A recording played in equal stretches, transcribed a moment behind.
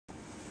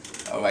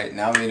Right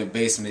now I'm in the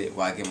basement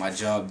where I get my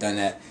job done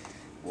at,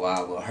 where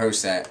I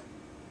rehearse at,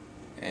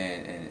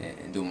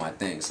 and do my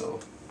thing. So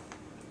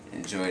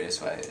enjoy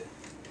this right here.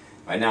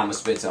 Right now I'm gonna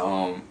spit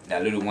to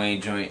that Lil Wayne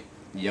joint,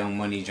 Young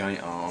Money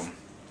joint,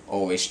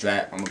 Always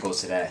Strapped. I'm gonna go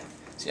to that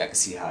so y'all can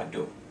see how I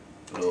do.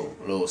 A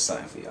little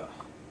something for y'all.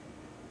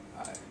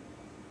 Alright.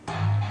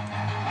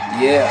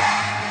 Yeah.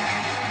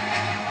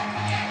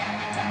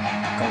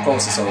 Come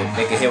closer so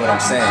they can hear what I'm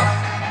saying.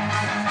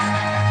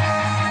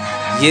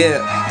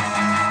 Yeah.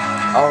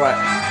 Alright.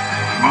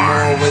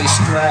 I'm always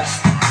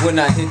strapped when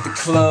I hit the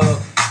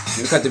club. Let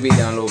me cut the beat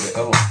down a little bit.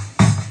 Oh.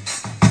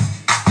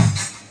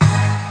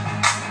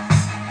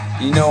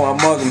 You know I'm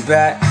mugging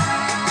back.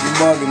 You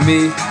mugging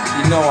me.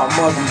 You know I'm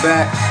mugging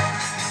back.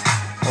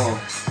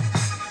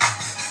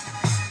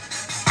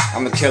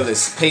 I'ma kill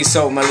this.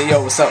 Peso,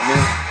 Malio, what's up, man?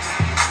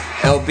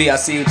 LB, I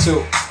see you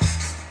too.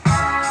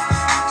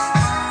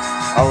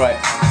 Alright.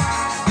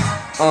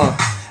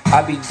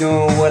 I be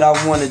doing what I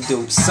wanna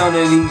do. Some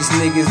of these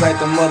niggas like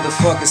the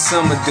motherfucking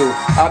summer do.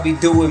 I be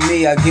doing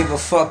me, I give a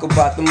fuck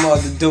about them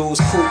other dudes.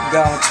 Coop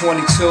got on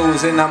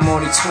 22s and I'm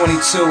only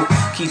 22.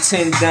 Keep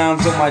 10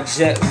 dimes on my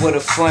jet with a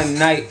fun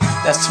night.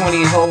 That's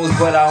 20 hoes,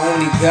 but I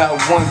only got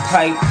one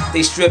pipe.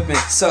 They stripping,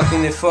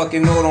 sucking and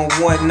fucking all on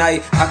one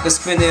night. I could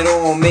spend it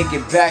all, make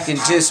it back in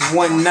just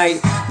one night.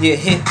 Yeah,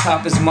 hip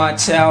hop is my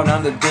child,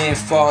 I'm the damn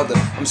father.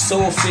 I'm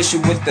so official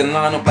with the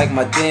lineup like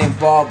my damn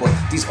barber.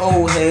 These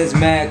old heads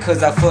mad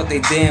cause I fucked their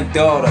damn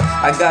daughter.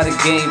 I got a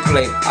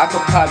gameplay, I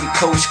could probably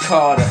coach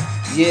Carter.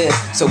 Yeah,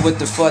 so what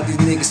the fuck these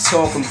niggas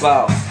talking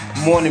about?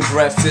 Morning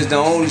breakfast, the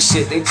only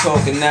shit they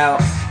talking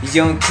out.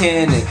 Young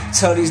Cannon,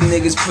 tell these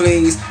niggas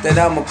please that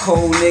I'm a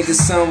cold nigga,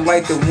 something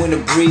like the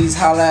winter breeze.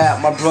 Holla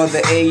at my brother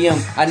AM,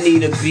 I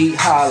need a beat,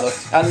 holler.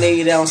 I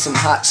lay down some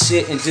hot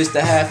shit in just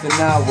a half an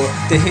hour.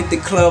 To hit the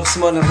club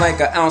smelling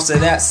like an ounce of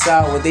that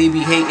sour. They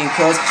be hating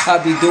cause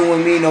I be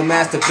doing me no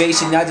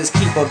masturbation, I just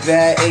keep a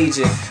bad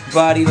agent.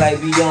 Body like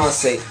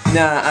Beyonce,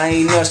 nah I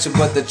ain't Usher,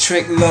 but the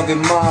trick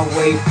loving my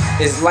way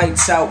is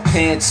lights out,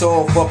 pants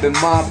off up in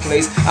my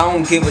place. I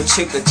don't give a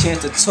chick a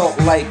chance to talk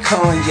like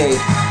Kanye.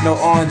 No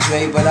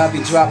Andre, but I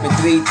be dropping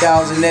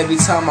 3,000 every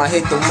time I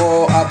hit the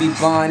mall. I be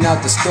buying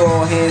out the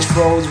store, hands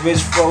froze,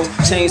 wrist froze,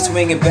 chain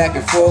swinging back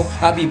and forth.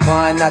 I be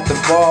buying out the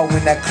bar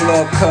when that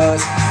club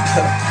cuz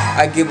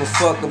I give a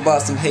fuck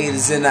about some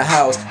haters in the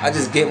house. I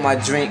just get my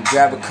drink,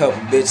 grab a couple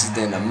bitches,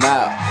 then I'm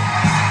out.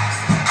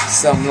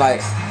 Something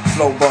like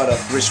Flow Butter,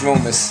 Rich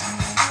Rumors,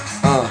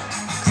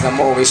 cause I'm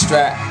always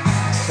strapped.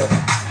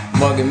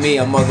 Mugging me,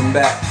 I'm mugging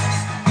back.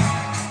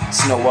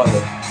 It's no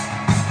other.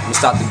 I'ma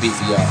stop the beat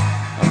for y'all.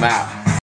 I'm out.